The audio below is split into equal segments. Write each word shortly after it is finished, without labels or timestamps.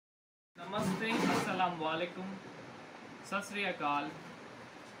Namaste, Assalamu alaikum, Sat Sri Akal,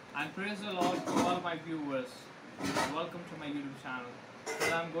 and praise the Lord to all my viewers. Welcome to my YouTube channel.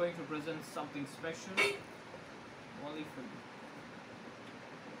 Today I'm going to present something special only for you.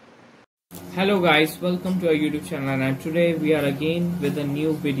 Hello guys, welcome to our YouTube channel, and today we are again with a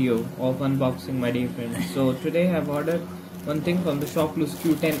new video of unboxing, my dear friends. So today I've ordered one thing from the shop Loose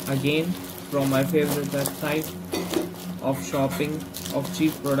Q10 again from my favorite website of shopping of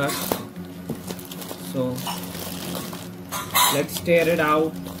cheap products. So let's tear it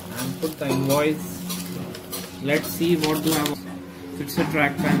out and put the invoice. Let's see what do I have. It's a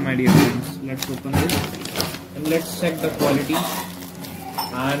track pan, my dear friends. Let's open this and let's check the quality.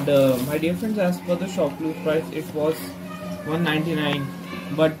 And my dear friends, as per the shop loose price, it was 199,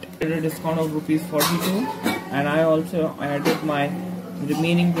 but at a discount of rupees 42, and I also added my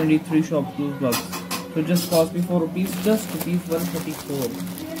remaining 23 shop loose bucks. So just cost me 4 rupees, just rupees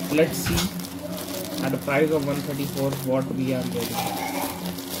 134. Let's see at a price of 134 what we are getting.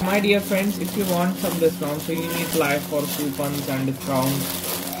 My dear friends, if you want some discount, so you need to apply for coupons and discounts.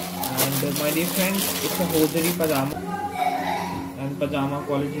 And my dear friends, it's a hosiery pajama, and pajama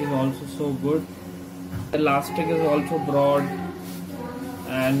quality is also so good. The elastic is also broad,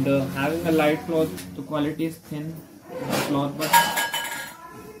 and having a light cloth, the quality is thin cloth,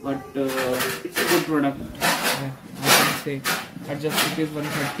 but it's a good product. I can say at just rupees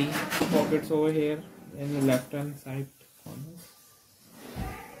 130. Pockets over here in the left hand side corner.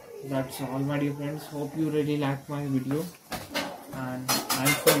 That's all, my dear friends. Hope you really like my video, and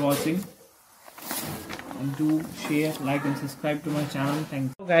thanks for watching. And do share, like and subscribe to my channel. Thank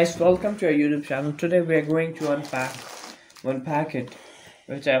you. So guys, welcome to our YouTube channel. Today we are going to unpack one packet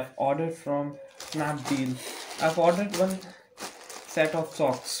which I have ordered from Snapdeal. I've ordered one set of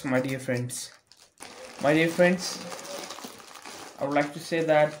socks, my dear friends. My dear friends, I would like to say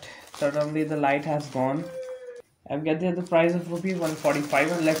that suddenly the light has gone. I've got the price of rupees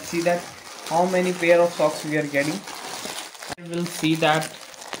 145, and let's see that how many pair of socks we are getting. We'll see that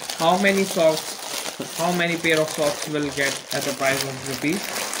how many pair of socks will get at the price of rupees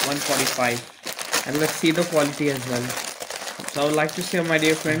 145, and let's see the quality as well. So I would like to say, my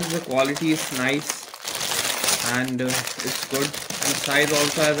dear friends, the quality is nice and it's good, and size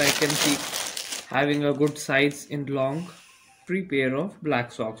also, as I can see, having a good size in long. 3 pair of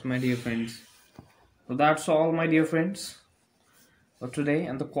black socks, my dear friends. So that's all, my dear friends, for today,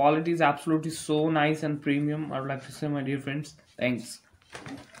 and the quality is absolutely so nice and premium. I would like to say, my dear friends, thanks.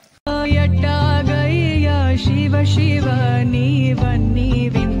 Shiva Shiva Nivanni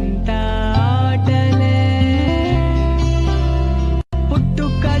Vinta Atale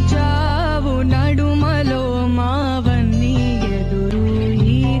Puttuka Chavu Nadumalo Mavanni Eduru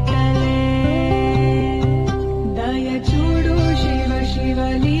Itale Daya Chudu Shiva Shiva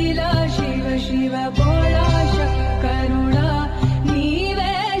Leela Shiva Shiva